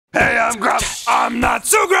Hey, I'm Grumps. I'm not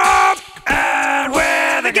so Grump, and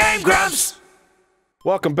we're the GameGrumps.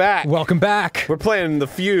 Welcome back. Welcome back. We're playing the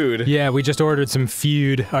feud. Yeah, we just ordered some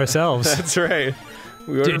feud ourselves. That's right.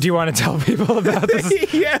 Do you want to tell people about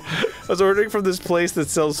this? Yeah. I was ordering from this place that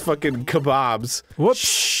sells fucking kebabs. Whoops.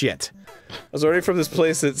 Shit. I was ordering from this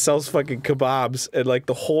place that sells fucking kebabs, and like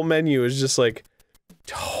the whole menu is just like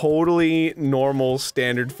totally normal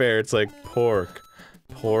standard fare. It's like pork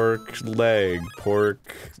leg,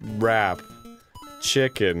 pork wrap,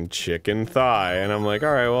 chicken thigh, and I'm like,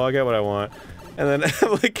 all right, well, I'll get what I want. And then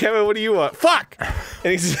I'm like, Kevin, what do you want? Fuck!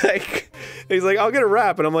 And he's like, I'll get a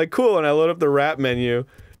wrap, and I'm like, cool. And I load up the wrap menu,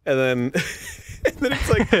 and then it's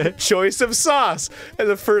like choice of sauce, and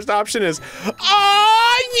the first option is,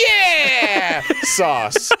 oh yeah,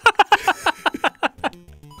 sauce.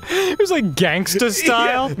 It was like gangsta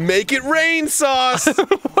style. Yeah, make it rain sauce.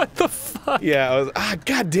 What the fuck? Yeah, I was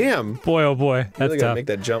goddamn. Boy, oh boy, I that's really gotta tough. make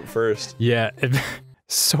that jump first. Yeah,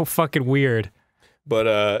 so fucking weird.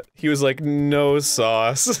 But he was like, no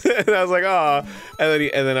sauce, and I was like, ah.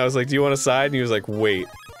 And then I was like, do you want a side? And he was like, wait,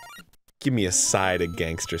 give me a side of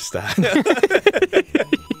gangster style.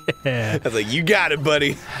 Yeah. I was like, you got it,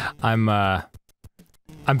 buddy.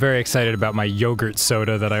 I'm very excited about my yogurt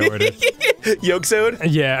soda that I ordered. Yolk soda?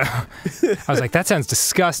 Yeah. I was like, that sounds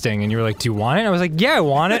disgusting. And you were like, do you want it? And I was like, yeah, I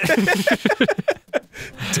want it.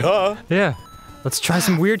 Duh. Yeah. Let's try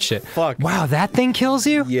some weird shit. Fuck. Wow, that thing kills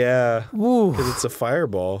you? Yeah. Ooh. Because it's a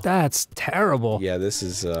fireball. That's terrible. Yeah, this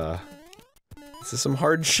is some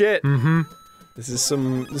hard shit. Mm-hmm. This is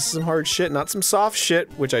some hard shit, not some soft shit,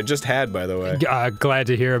 which I just had, by the way. Glad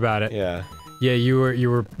to hear about it. Yeah. Yeah, you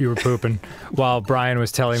were pooping while Brian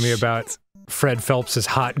was telling me about Fred Phelps's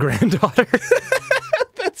hot granddaughter.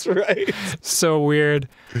 That's right. So weird.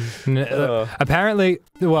 Apparently,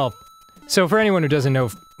 well, so for anyone who doesn't know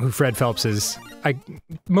who Fred Phelps is,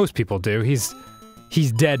 most people do. He's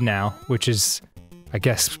dead now, which is, I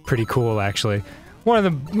guess, pretty cool actually. One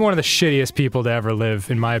of the shittiest people to ever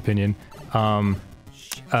live, in my opinion. The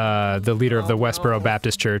leader of the Westboro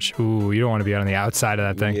Baptist Church. Ooh, you don't want to be on the outside of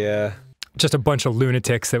that thing. Yeah. Just a bunch of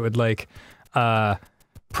lunatics that would like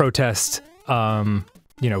protest,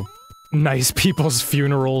 nice people's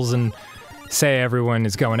funerals and say everyone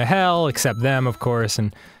is going to hell except them, of course.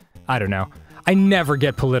 And I don't know. I never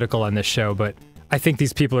get political on this show, but I think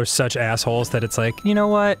these people are such assholes that it's like, you know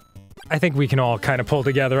what? I think we can all kind of pull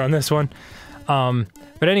together on this one. But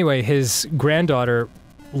anyway, his granddaughter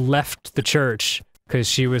left the church because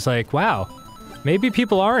she was like, wow, maybe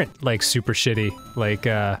people aren't like super shitty,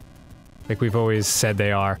 like we've always said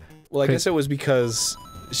they are. Well, I guess it was because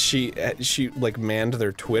she like manned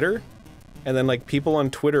their Twitter, and then like people on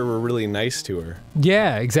Twitter were really nice to her.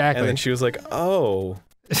 Yeah, exactly. And then she was like, oh.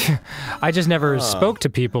 I just never spoke to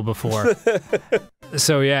people before.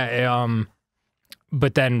 So yeah,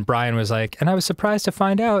 but then Brian was like, and I was surprised to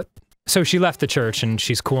find out. So she left the church and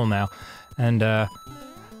she's cool now. And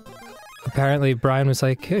apparently Brian was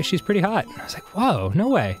like, hey, she's pretty hot. I was like, whoa, no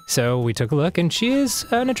way. So we took a look and she is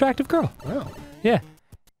an attractive girl. Wow. Yeah.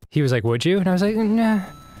 He was like, would you? And I was like, nah.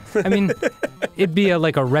 I mean, it'd be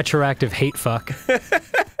like a retroactive hate fuck.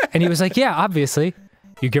 And he was like, yeah, obviously.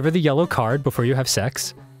 You give her the yellow card before you have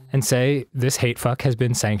sex and say, this hate fuck has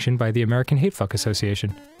been sanctioned by the American Hate Fuck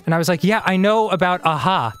Association. And I was like, yeah, I know about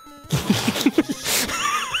AHA.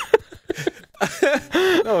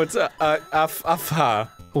 No, it's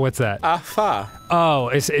AFA. What's that? AFA.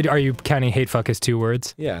 Oh, are you counting hate fuck as 2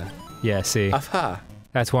 words? Yeah. Yeah, see. AFA.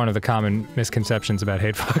 That's one of the common misconceptions about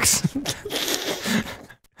hate fucks.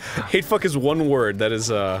 Hate fuck is 1 word. That is,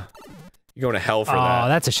 you're going to hell for that. Oh,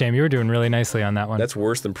 that's a shame. You were doing really nicely on that one. That's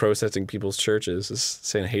worse than processing people's churches. Is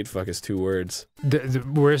saying hate fuck is 2 words.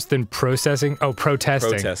 Worse than processing? Oh,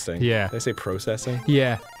 protesting. Protesting. Yeah. Did I say processing?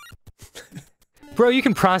 Yeah. Bro, you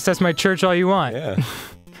can process my church all you want. Yeah.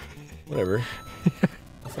 Whatever.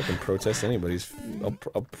 I'll fucking protest anybody's. I'll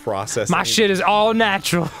process. My shit is all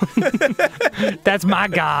natural. That's my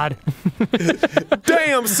God.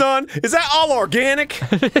 Damn, son. Is that all organic?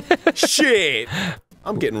 Shit.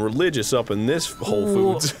 I'm getting religious up in this Whole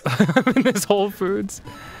Foods. In this Whole Foods.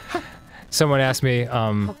 Someone asked me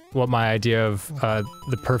what my idea of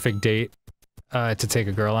the perfect date to take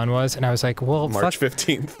a girl on was, and I was like, well, March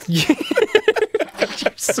 15th.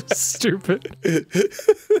 You're so stupid.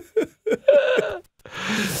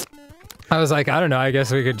 I was like, I don't know, I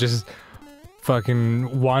guess we could just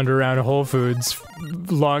fucking wander around Whole Foods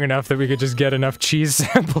long enough that we could just get enough cheese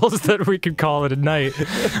samples that we could call it a night.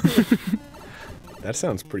 That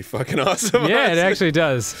sounds pretty fucking awesome. Yeah, it actually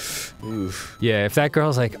does. Oof. Yeah, if that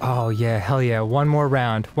girl's like, oh yeah, hell yeah, one more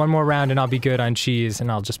round and I'll be good on cheese,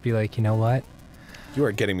 and I'll just be like, you know what? You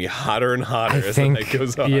are getting me hotter and hotter as the think, night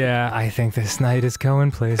goes on. yeah, I think this night is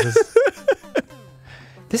going places.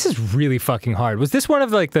 This is really fucking hard. Was this one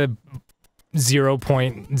of like the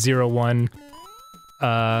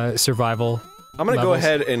 0.01 survival I'm gonna levels? go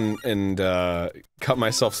ahead and cut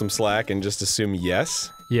myself some slack and just assume yes.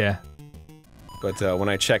 Yeah. But when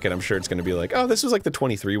I check it, I'm sure it's gonna be like, oh, this was like the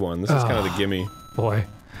 23 one. This is kind of the gimme. Boy.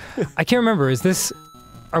 I can't remember, is this...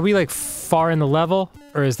 Are we like far in the level?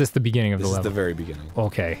 Or is this the beginning of the This is level? the very beginning.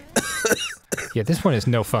 Okay. Yeah, this one is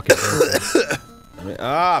no fucking good.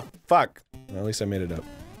 Fuck. Well, at least I made it up.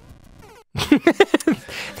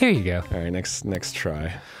 There you go. Alright, next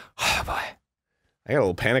try. Oh boy. I got a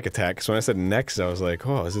little panic attack, because when I said next, I was like,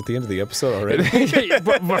 oh, is it the end of the episode already?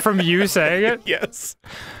 From you saying it? Yes.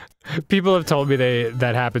 People have told me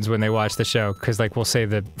that happens when they watch the show, because like we'll say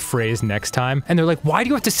the phrase next time, and they're like, why do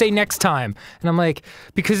you have to say next time? And I'm like,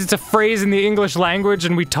 because it's a phrase in the English language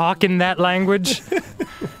and we talk in that language.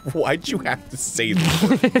 Why'd you have to say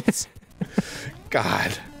that?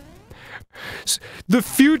 God. The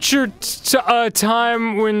future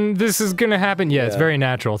time when this is gonna happen. Yeah, it's very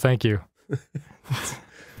natural, thank you.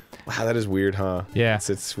 Wow, that is weird, huh? Yeah.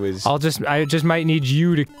 I just might need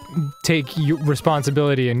you to take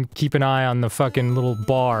responsibility and keep an eye on the fucking little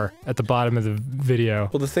bar at the bottom of the video.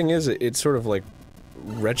 Well, the thing is, it sort of like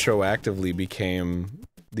retroactively became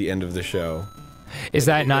the end of the show. Is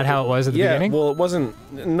that not how it was at the beginning? Yeah, well, it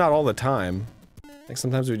wasn't, not all the time. Like,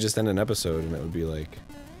 sometimes we just end an episode and it would be like...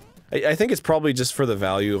 I think it's probably just for the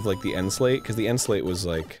value of, like, the end slate, because the end slate was,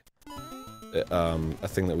 like, a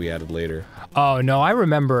thing that we added later. Oh, no, I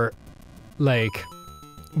remember, like,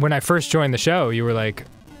 when I first joined the show, you were like,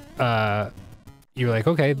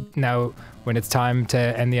 okay, now, when it's time to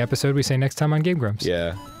end the episode, we say next time on GameGrumps.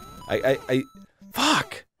 Yeah.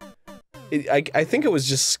 Fuck! I think it was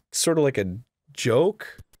just sort of like a joke,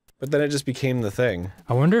 but then it just became the thing.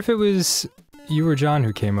 I wonder if it was you or John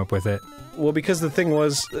who came up with it. Well, because the thing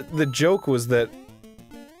was, the joke was that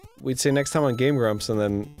we'd say next time on GameGrumps, and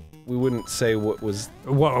then we wouldn't say what was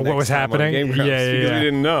happening. On GameGrumps, yeah, because we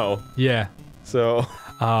didn't know. Yeah. So.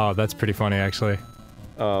 Oh, that's pretty funny, actually.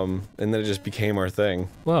 And then it just became our thing.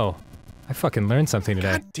 Whoa, I fucking learned something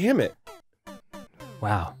today. God damn it!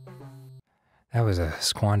 Wow, that was a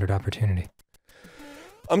squandered opportunity.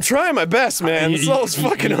 I'm trying my best, man. This all is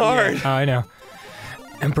fucking hard. Yeah. Oh, I know.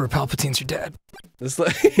 Emperor Palpatine's your dad. It's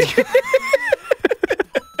like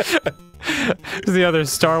It's the other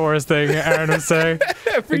Star Wars thing Aaron was saying.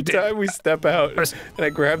 Every time we step out and I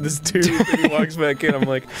grab this tube and he walks back in, I'm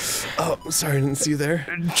like, oh, sorry, I didn't see you there.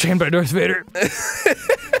 Chained by Darth Vader.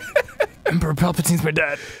 Emperor Palpatine's my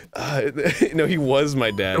dad. No, he was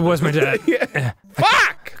my dad. It was my dad. Yeah.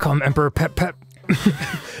 Fuck! Call him Emperor Pep Pep.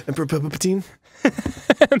 Emperor Palpatine?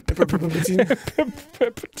 Emperor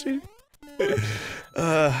Palpatine?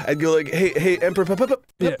 I'd go like, hey, Emperor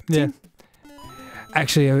Palpatine? Yeah.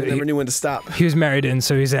 Actually, I never knew when to stop. He was married in,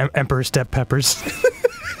 so he's Emperor Step Peppers.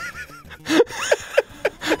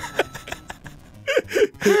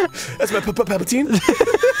 That's my Palpatine.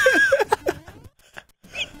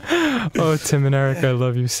 Oh, Tim and Eric, I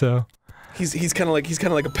love you so. He's kind of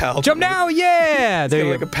like a pal. Jump now, yeah. He's kind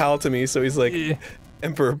of like a pal to me, so he's like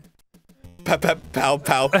Emperor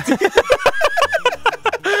Pal.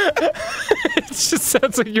 It just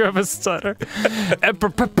sounds like you have a stutter.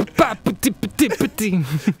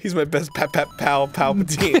 He's my best pal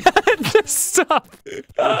Palpatine. Just stop.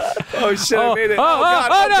 Oh shit, I made it. Oh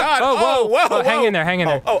god. Oh, whoa. Hang in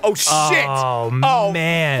there. Oh shit. Oh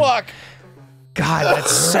man. Fuck. God,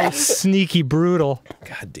 that's so sneaky brutal.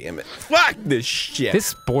 God damn it. Fuck this shit.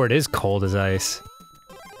 This board is cold as ice.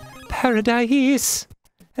 Paradise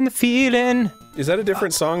and the feeling. Is that a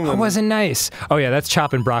different song than... It wasn't nice. Oh yeah, that's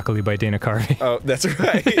Choppin' Broccoli by Dana Carvey. Oh, that's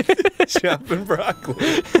right. Choppin'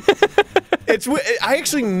 Broccoli. I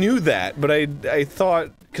actually knew that, but I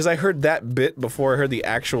thought... Because I heard that bit before I heard the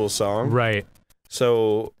actual song. Right.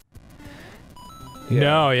 So... Yeah.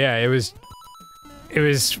 No, yeah, it was...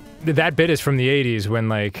 That bit is from the 80s when,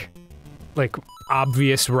 like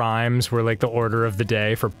obvious rhymes were, like, the order of the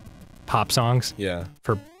day for pop songs. Yeah.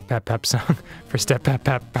 For Pep song. For Step Pep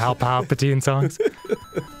Palpatine songs.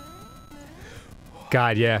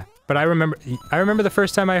 God, yeah. But I remember the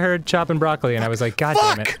first time I heard Choppin' Broccoli and I was like, God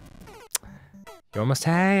damn it. You almost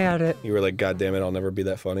had it. You were like, God damn it, I'll never be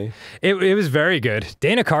that funny. It was very good.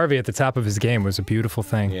 Dana Carvey at the top of his game was a beautiful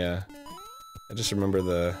thing. Yeah. I just remember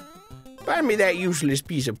the... Buy me that useless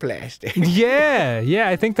piece of plastic. Yeah,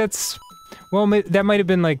 I think that's... Well, that might have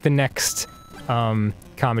been like the next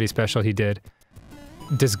comedy special he did.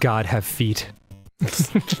 Does God have feet?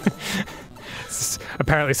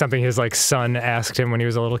 Apparently something his like son asked him when he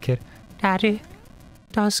was a little kid. Daddy,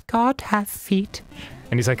 Does God have feet?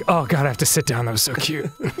 And he's like, oh God, I have to sit down. That was so cute.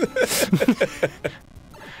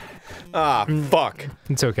 Ah, fuck.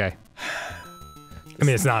 It's okay. I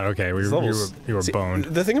mean, it's not okay. You were boned.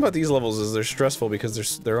 The thing about these levels is they're stressful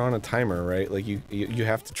because they're on a timer, right? Like you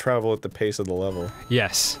have to travel at the pace of the level.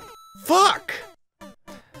 Yes. Fuck!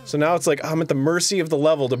 So now it's like I'm at the mercy of the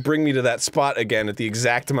level to bring me to that spot again at the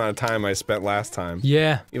exact amount of time I spent last time.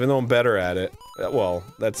 Yeah. Even though I'm better at it. Well,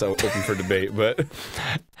 that's open for debate, but...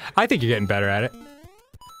 I think you're getting better at it.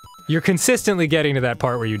 You're consistently getting to that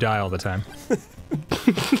part where you die all the time.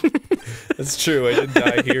 That's true, I did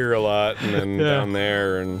die here a lot, and then down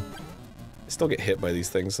there, and... I still get hit by these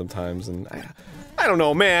things sometimes, and I don't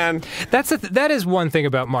know, man! That is one thing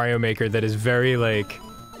about Mario Maker that is very, like...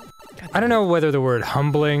 I don't know whether the word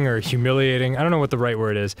humbling or humiliating, I don't know what the right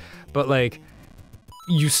word is, but like,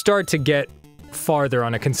 you start to get farther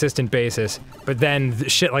on a consistent basis, but then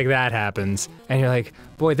shit like that happens, and you're like,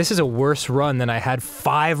 boy, this is a worse run than I had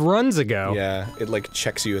 5 runs ago. Yeah, it like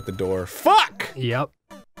checks you at the door. Fuck! Yep.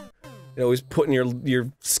 You're always putting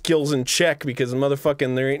your skills in check because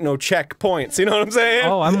motherfucking there ain't no checkpoints, you know what I'm saying?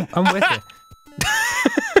 Oh, I'm with you.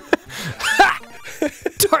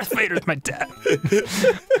 Darth Vader's my dad.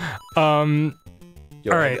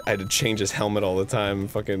 Yo, alright. I had to change his helmet all the time.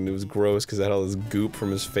 Fucking, it was gross because it had all this goop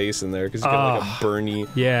from his face in there because he's got like a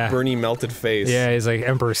burny melted face. Yeah, he's like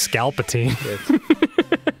Emperor Scalpatine.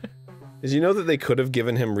 Did you know that they could have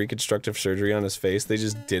given him reconstructive surgery on his face? They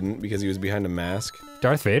just didn't because he was behind a mask.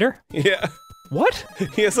 Darth Vader? Yeah. What?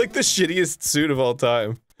 He has like the shittiest suit of all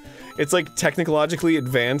time. It's like technologically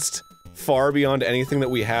advanced far beyond anything that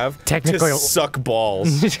we have to suck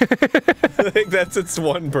balls. Like that's its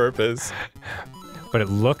one purpose. But it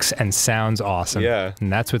looks and sounds awesome. Yeah.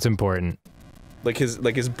 And that's what's important. Like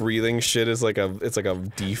his breathing shit is like a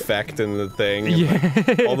defect in the thing.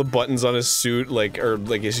 Yeah. All the buttons on his suit are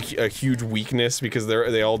a huge weakness because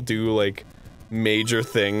they all do like major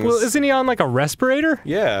things. Well, isn't he on like a respirator?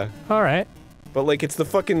 Yeah. All right. But like it's the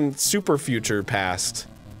fucking super future past.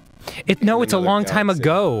 No, it's a long time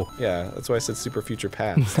ago. Yeah, that's why I said super future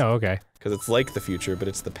past. Oh, okay. Because it's like the future, but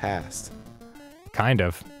it's the past. Kind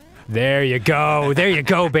of. There you go. There you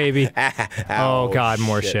go, baby. Oh God,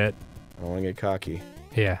 more shit. I don't want to get cocky.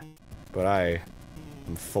 Yeah. But I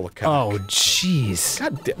am full of cock. Oh, jeez.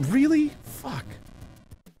 God, really? Fuck.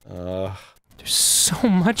 There's so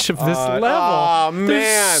much of this level. Oh, man.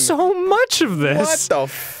 There's so much of this. What the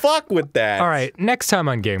fuck with that? All right, next time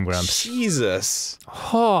on GameGrumps. Jesus.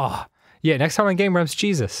 Oh. Yeah, next time on GameGrumps,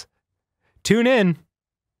 Jesus. Tune in.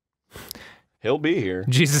 He'll be here.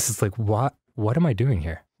 Jesus is like, what am I doing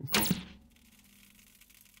here?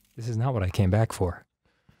 This is not what I came back for.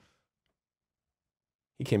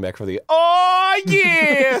 He came back for the, oh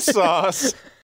yeah, sauce.